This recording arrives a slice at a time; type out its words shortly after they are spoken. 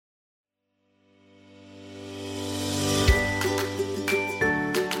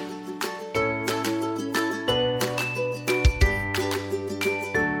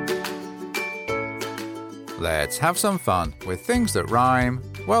Let's have some fun with things that rhyme.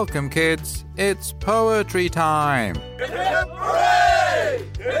 Welcome, kids. It's poetry time. Hip, hip, hooray!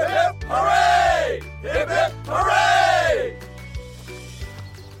 Hip, hip, hooray! Hip, hip, hooray!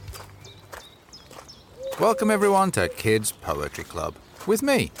 Welcome, everyone, to Kids Poetry Club with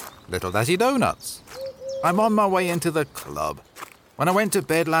me, Little Dazzy Donuts. I'm on my way into the club. When I went to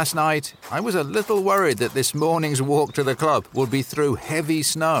bed last night, I was a little worried that this morning's walk to the club would be through heavy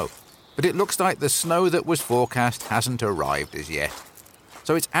snow. But it looks like the snow that was forecast hasn't arrived as yet.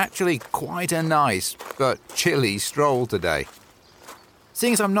 So it's actually quite a nice but chilly stroll today.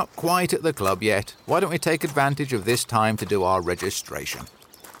 Seeing as I'm not quite at the club yet, why don't we take advantage of this time to do our registration?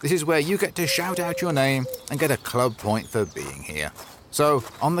 This is where you get to shout out your name and get a club point for being here. So,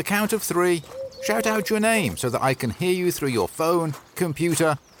 on the count of 3, shout out your name so that I can hear you through your phone,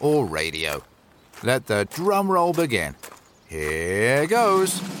 computer, or radio. Let the drum roll begin. Here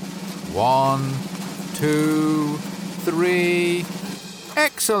goes. 1, 2, 3.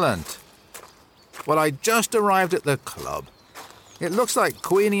 Excellent! Well, I just arrived at the club. It looks like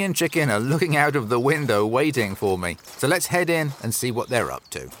Queenie and Chicken are looking out of the window waiting for me. So let's head in and see what they're up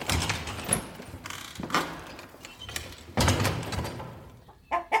to.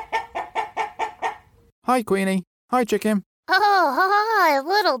 Hi, Queenie. Hi, Chicken. Oh, hi,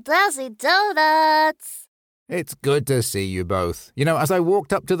 Little Dazzy Donuts. It's good to see you both. You know, as I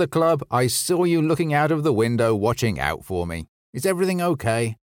walked up to the club, I saw you looking out of the window watching out for me. Is everything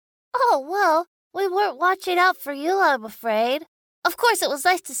okay? Oh, well, we weren't watching out for you, I'm afraid. Of course, it was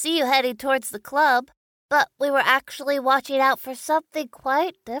nice to see you heading towards the club, but we were actually watching out for something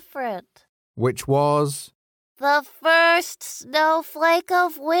quite different. Which was? The first snowflake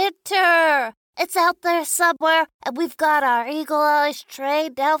of winter! It's out there somewhere, and we've got our eagle eyes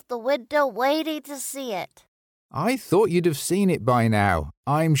trained out the window waiting to see it. I thought you'd have seen it by now.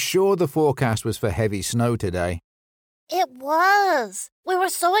 I'm sure the forecast was for heavy snow today. It was. We were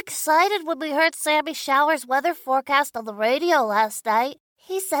so excited when we heard Sammy Shower's weather forecast on the radio last night.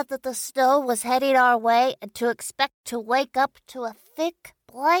 He said that the snow was heading our way and to expect to wake up to a thick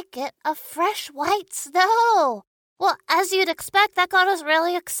blanket of fresh white snow. Well, as you'd expect, that got us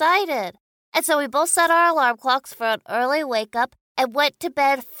really excited. And so we both set our alarm clocks for an early wake-up and went to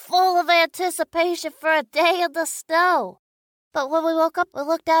bed full of anticipation for a day in the snow. But when we woke up, we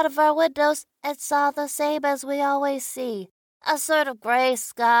looked out of our windows and saw the same as we always see, a sort of gray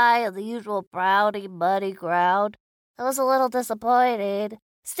sky and the usual browny, muddy ground. It was a little disappointing.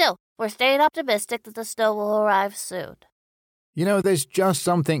 Still, we're staying optimistic that the snow will arrive soon. You know, there's just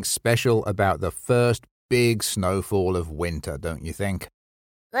something special about the first big snowfall of winter, don't you think?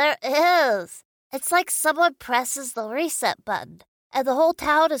 There is. It's like someone presses the reset button, and the whole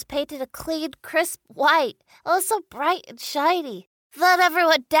town is painted a clean, crisp white. Oh, it's so bright and shiny. Then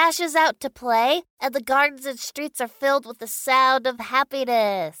everyone dashes out to play, and the gardens and streets are filled with the sound of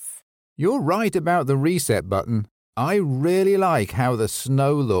happiness. You're right about the reset button. I really like how the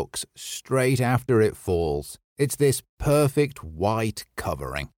snow looks straight after it falls. It's this perfect white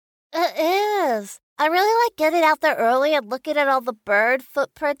covering. It is. I really like getting out there early and looking at all the bird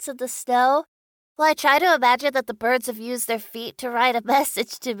footprints in the snow. Well, I try to imagine that the birds have used their feet to write a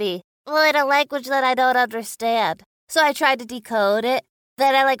message to me, well, in a language that I don't understand. So I tried to decode it.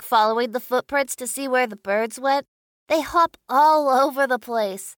 Then I like following the footprints to see where the birds went. They hop all over the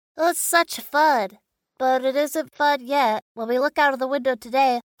place. Well, it's such fun. But it isn't fun yet. When we look out of the window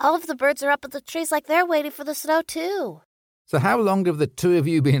today, all of the birds are up in the trees like they're waiting for the snow too. So how long have the two of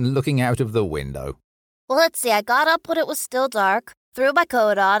you been looking out of the window? Well, let's see. I got up when it was still dark, threw my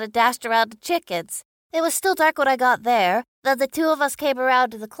coat on, and dashed around to Chickens. It was still dark when I got there. Then the two of us came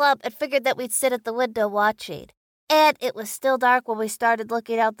around to the club and figured that we'd sit at the window watching. And it was still dark when we started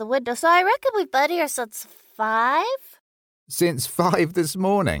looking out the window, so I reckon we've been here since 5? Since 5 this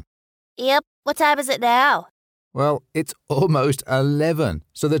morning? Yep. What time is it now? Well, it's almost 11,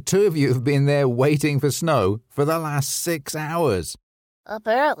 so the two of you have been there waiting for snow for the last 6 hours.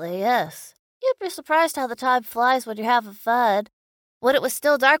 Apparently, yes. You'd be surprised how the time flies when you're having fun. When it was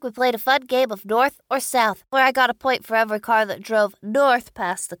still dark, we played a fun game of North or South, where I got a point for every car that drove north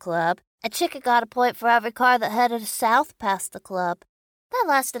past the club, and Chicken got a point for every car that headed south past the club. That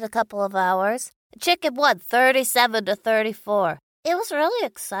lasted a couple of hours. Chicken won 37-34. It was really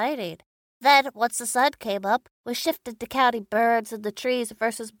exciting. Then, once the sun came up, we shifted to counting birds in the trees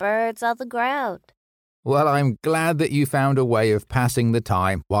versus birds on the ground. Well, I'm glad that you found a way of passing the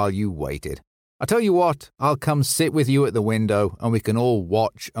time while you waited. I'll tell you what, I'll come sit with you at the window and we can all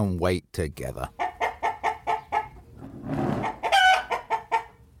watch and wait together.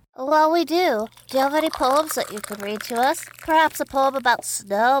 Well, we do. Do you have any poems that you could read to us? Perhaps a poem about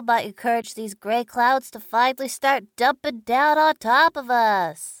snow might encourage these gray clouds to finally start dumping down on top of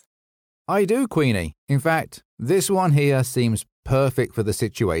us. I do, Queenie. In fact, this one here seems perfect for the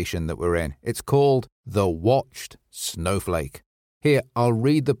situation that we're in. It's called The Watched Snowflake. Here, I'll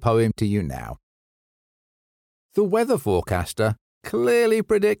read the poem to you now. The weather forecaster clearly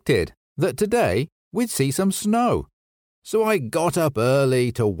predicted that today we'd see some snow. So I got up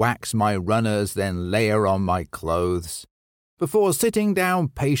early to wax my runners, then layer on my clothes, before sitting down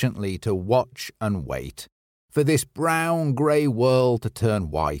patiently to watch and wait for this brown-grey world to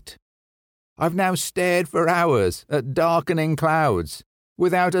turn white. I've now stared for hours at darkening clouds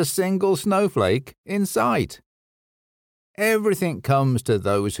without a single snowflake in sight. Everything comes to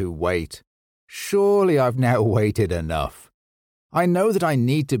those who wait. Surely I've now waited enough. I know that I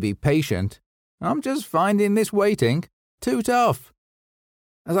need to be patient. I'm just finding this waiting too tough.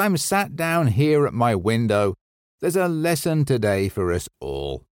 As I'm sat down here at my window, there's a lesson today for us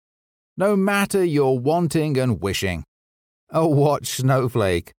all. No matter your wanting and wishing, a watched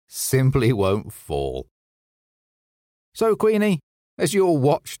snowflake simply won't fall. So, Queenie, has your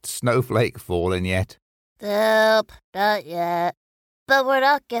watched snowflake fallen yet? Nope, not yet. But we're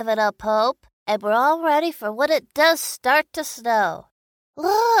not giving up hope, and we're all ready for when it does start to snow.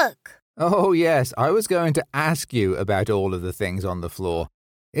 Look! Oh, yes, I was going to ask you about all of the things on the floor.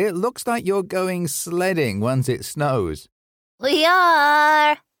 It looks like you're going sledding once it snows. We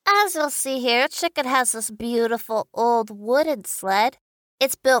are! As you'll see here, Chicken has this beautiful old wooden sled.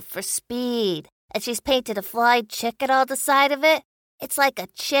 It's built for speed, and she's painted a flying chicken on the side of it. It's like a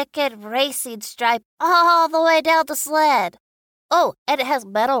chicken racing stripe all the way down the sled. Oh, and it has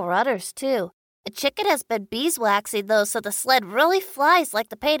metal runners, too. The chicken has been beeswaxing those so the sled really flies like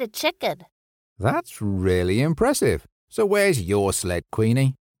the painted chicken. That's really impressive. So where's your sled,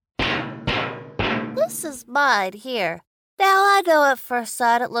 Queenie? This is mine here. Now I know at first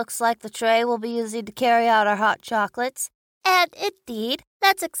sight it looks like the tray we'll be using to carry out our hot chocolates. And indeed,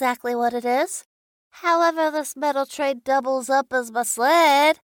 that's exactly what it is. However, this metal tray doubles up as my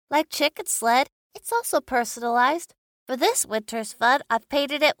sled. Like Chicken's sled, it's also personalized. For this winter's fun, I've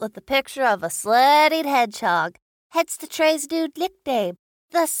painted it with the picture of a sledding hedgehog. Hence the tray's new nickname,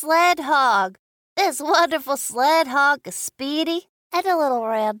 the Sled Hog. This wonderful sled hog is speedy and a little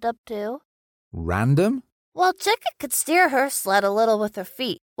random, too. Random? Well, Chicken could steer her sled a little with her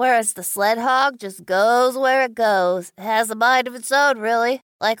feet, whereas the sled hog just goes where it goes. It has a mind of its own, really.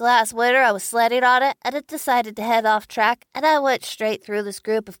 Like last winter, I was sledding on it, and it decided to head off track, and I went straight through this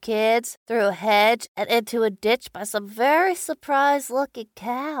group of kids, through a hedge, and into a ditch by some very surprised-looking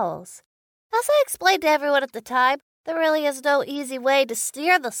cows. As I explained to everyone at the time, there really is no easy way to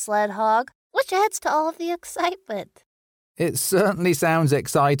steer the sled hog, which adds to all of the excitement. It certainly sounds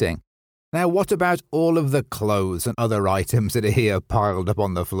exciting. Now, what about all of the clothes and other items that are here piled up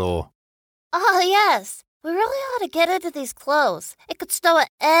on the floor? Oh, yes. We really ought to get into these clothes. It could snow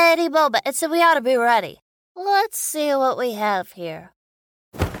at any moment, and so we ought to be ready. Let's see what we have here.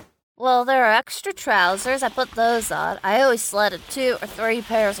 Well, there are extra trousers. I put those on. I always sled in 2 or 3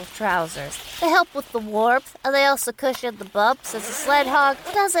 pairs of trousers. They help with the warmth, and they also cushion the bumps, as the sled hog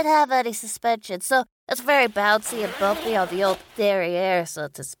doesn't have any suspension, so it's very bouncy and bumpy on the old derriere, so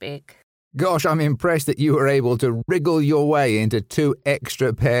to speak. Gosh, I'm impressed that you were able to wriggle your way into 2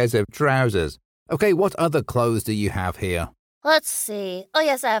 extra pairs of trousers. Okay, what other clothes do you have here? Let's see. Oh,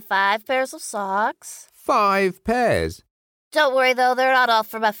 yes, I have 5 pairs of socks. 5 pairs? Don't worry, though, they're not all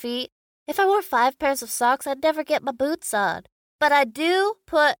for my feet. If I wore 5 pairs of socks, I'd never get my boots on. But I do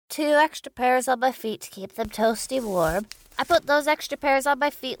put 2 extra pairs on my feet to keep them toasty warm. I put those extra pairs on my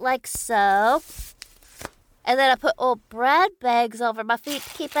feet like so. And then I put old bread bags over my feet to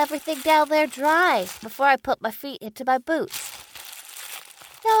keep everything down there dry before I put my feet into my boots.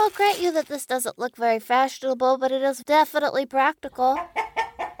 Now, I'll grant you that this doesn't look very fashionable, but it is definitely practical.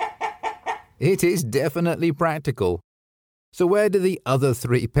 It is definitely practical. So where do the other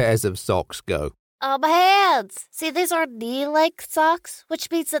 3 pairs of socks go? On my hands. See, these are knee-length socks, which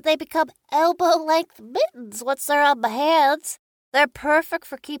means that they become elbow-length mittens once they're on my hands. They're perfect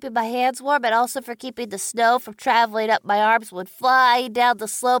for keeping my hands warm and also for keeping the snow from traveling up my arms when flying down the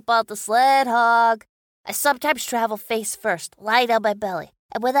slope on the sled hog. I sometimes travel face first, lying on my belly.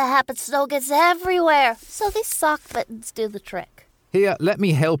 And when that happens, snow gets everywhere. So these sock mittens do the trick. Here, let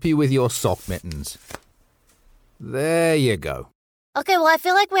me help you with your sock mittens. There you go. Okay, well, I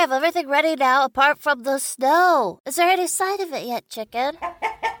feel like we have everything ready now apart from the snow. Is there any sign of it yet, Chicken?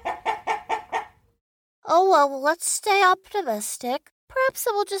 Oh, well, let's stay optimistic. Perhaps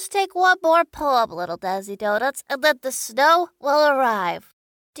it will just take one more poem, Little Desi Donuts, and then the snow will arrive.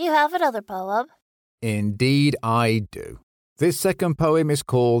 Do you have another poem? Indeed I do. This second poem is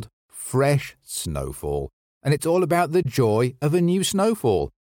called Fresh Snowfall, and it's all about the joy of a new snowfall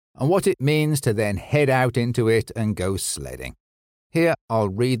and what it means to then head out into it and go sledding. Here, I'll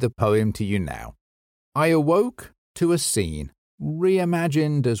read the poem to you now. I awoke to a scene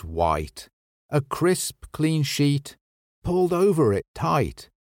reimagined as white, a crisp, clean sheet, pulled over it tight,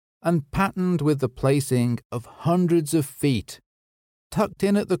 and patterned with the placing of hundreds of feet, tucked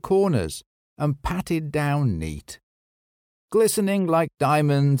in at the corners and patted down neat, glistening like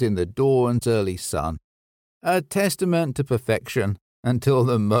diamonds in the dawn's early sun, a testament to perfection until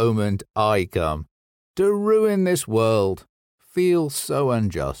the moment I come to ruin this world, feel so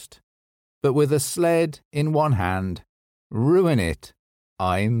unjust, but with a sled in one hand, ruin it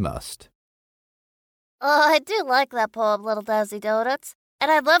I must. Oh, I do like that poem, Little Dazzy Donuts, and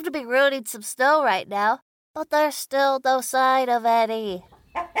I'd love to be ruining some snow right now, but there's still no sign of any.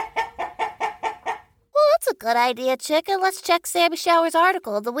 Well, that's a good idea, Chicken. Let's check Sammy Shower's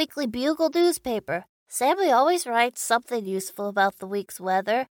article in the Weekly Bugle newspaper. Sammy always writes something useful about the week's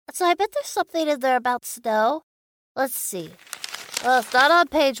weather, so I bet there's something in there about snow. Let's see. Well, it's not on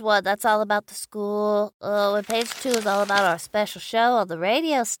page 1. That's all about the school. And page 2 is all about our special show on the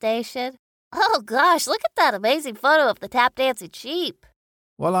radio station. Oh, gosh, look at that amazing photo of the tap dancing sheep.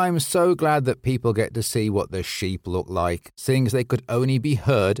 Well, I'm so glad that people get to see what the sheep look like, seeing as they could only be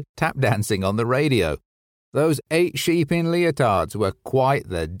heard tap dancing on the radio. Those 8 sheep in leotards were quite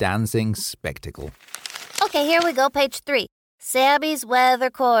the dancing spectacle. Okay, here we go, page 3. Sammy's Weather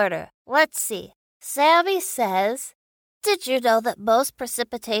Corner. Let's see. Sammy says, did you know that most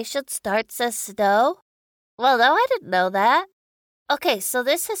precipitation starts as snow? Well, no, I didn't know that. Okay, so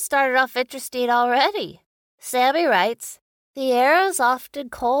this has started off interesting already. Sammy writes, the air is often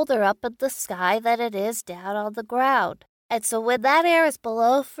colder up in the sky than it is down on the ground. And so when that air is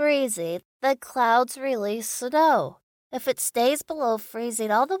below freezing, then clouds release snow. If it stays below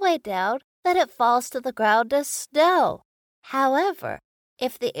freezing all the way down, then it falls to the ground as snow. However,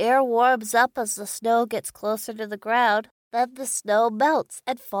 if the air warms up as the snow gets closer to the ground, then the snow melts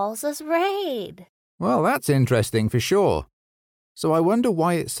and falls as rain. Well, that's interesting for sure. So I wonder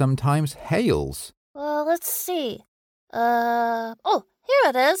why it sometimes hails. Well, let's see. Here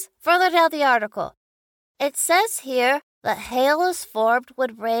it is, further down the article. It says here that hail is formed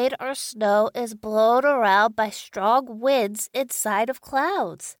when rain or snow is blown around by strong winds inside of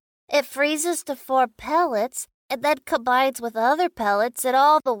clouds. It freezes to form pellets and then combines with other pellets in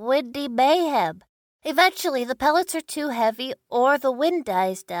all the windy mayhem. Eventually, the pellets are too heavy or the wind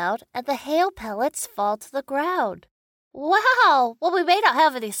dies down and the hail pellets fall to the ground. Wow! Well, we may not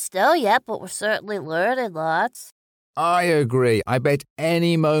have any snow yet, but we're certainly learning lots. I agree. I bet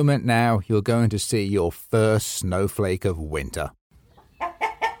any moment now you're going to see your first snowflake of winter.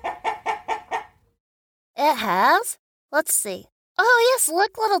 It has? Let's see. Oh, yes,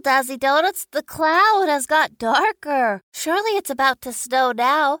 look, Little Dazzy Donuts. The cloud has got darker. Surely it's about to snow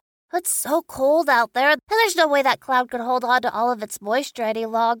now. It's so cold out there, and there's no way that cloud could hold on to all of its moisture any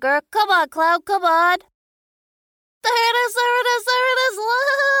longer. Come on, cloud, come on. There it is, there it is, there it is.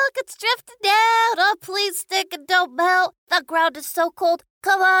 Look, it's drifting down. Oh, please stick and don't melt. The ground is so cold.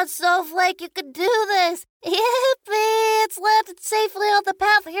 Come on, Snowflake, you can do this. Yippee, it's landed safely on the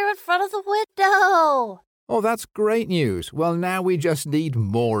path here in front of the window. Oh, that's great news. Well, now we just need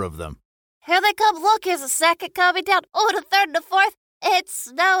more of them. Here they come. Look, here's a second coming down. Oh, the third and the fourth. It's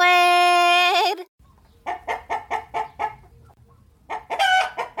snowing.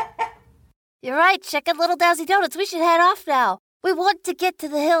 You're right, Chicken, Little Dazzy Donuts. We should head off now. We want to get to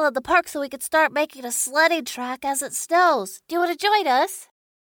the hill in the park so we can start making a sledding track as it snows. Do you want to join us?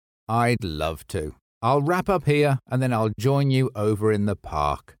 I'd love to. I'll wrap up here and then I'll join you over in the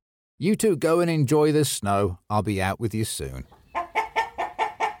park. You two go and enjoy the snow. I'll be out with you soon.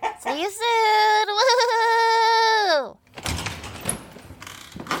 See you soon. Woohoo!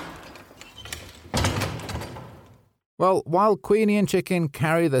 Well, while Queenie and Chicken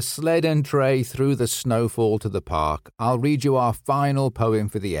carry the sled and tray through the snowfall to the park, I'll read you our final poem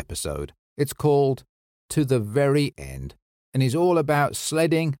for the episode. It's called To the Very End and is all about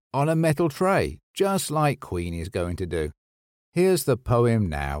sledding on a metal tray, just like Queenie's going to do. Here's the poem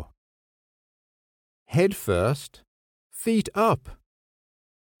now. Head first, feet up,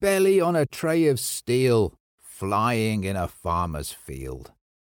 belly on a tray of steel, flying in a farmer's field.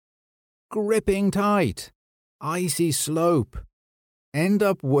 Gripping tight, icy slope, end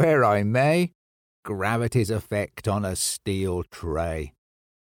up where I may, gravity's effect on a steel tray.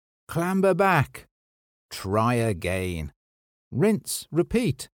 Clamber back, try again, rinse,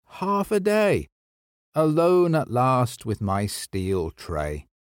 repeat, half a day, alone at last with my steel tray.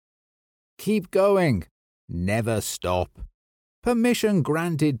 Keep going. Never stop. Permission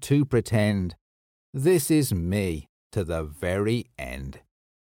granted to pretend. This is me to the very end.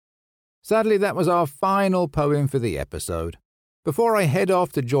 Sadly, that was our final poem for the episode. Before I head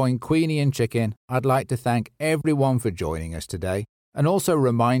off to join Queenie and Chicken, I'd like to thank everyone for joining us today and also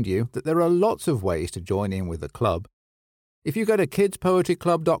remind you that there are lots of ways to join in with the club. If you go to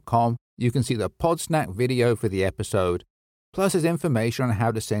kidspoetryclub.com, you can see the Podsnack video for the episode, plus there's information on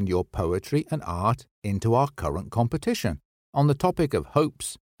how to send your poetry and art into our current competition on the topic of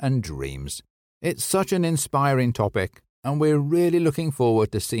hopes and dreams. It's such an inspiring topic, and we're really looking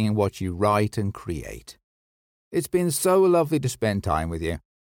forward to seeing what you write and create. It's been so lovely to spend time with you.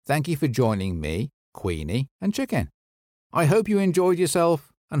 Thank you for joining me, Queenie, and Chicken. I hope you enjoyed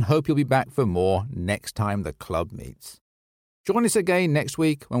yourself and hope you'll be back for more next time the club meets. Join us again next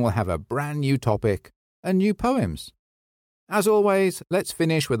week when we'll have a brand new topic and new poems. As always, let's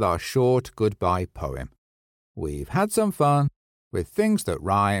finish with our short goodbye poem. We've had some fun with things that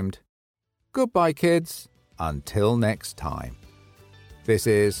rhymed. Goodbye, kids. Until next time. This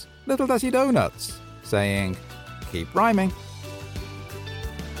is Little Dazzy Donuts saying, keep rhyming.